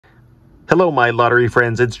Hello, my lottery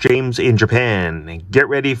friends. It's James in Japan. Get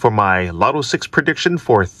ready for my LOTO6 prediction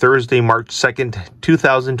for Thursday, March 2nd,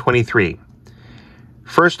 2023.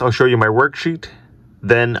 First, I'll show you my worksheet.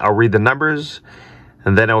 Then I'll read the numbers.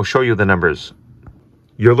 And then I'll show you the numbers.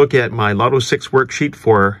 You're looking at my LOTO6 worksheet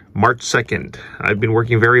for March 2nd. I've been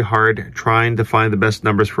working very hard trying to find the best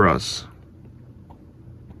numbers for us.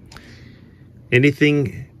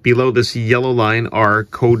 Anything below this yellow line are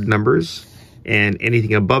code numbers, and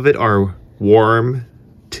anything above it are warm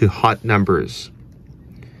to hot numbers.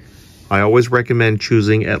 I always recommend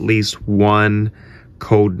choosing at least one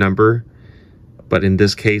code number, but in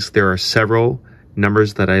this case there are several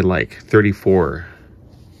numbers that I like. 34,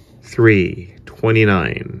 3,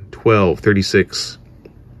 29, 12, 36.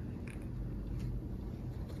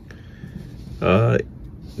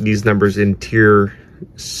 These numbers in tier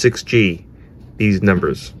 6G, these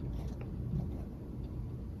numbers.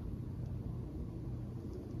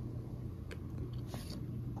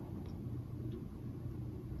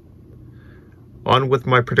 On with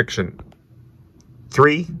my prediction.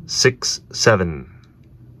 3, 6, 7,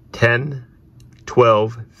 10,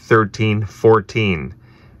 12, 13, 14,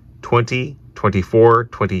 20, 24,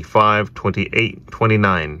 25, 28,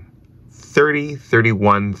 29, 30,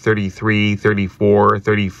 31, 33, 34,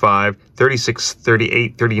 35, 36,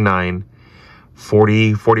 38, 39,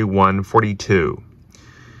 40, 41, 42.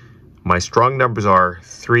 My strong numbers are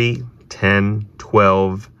 3, 10,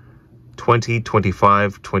 12, 20,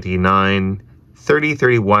 25, 29, 30,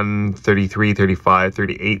 31, 33, 35,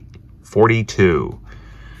 38, 42.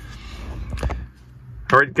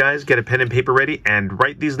 All right, guys, get a pen and paper ready and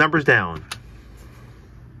write these numbers down.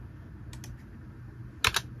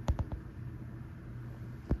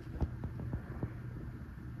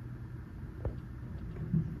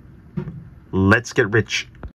 Let's get rich.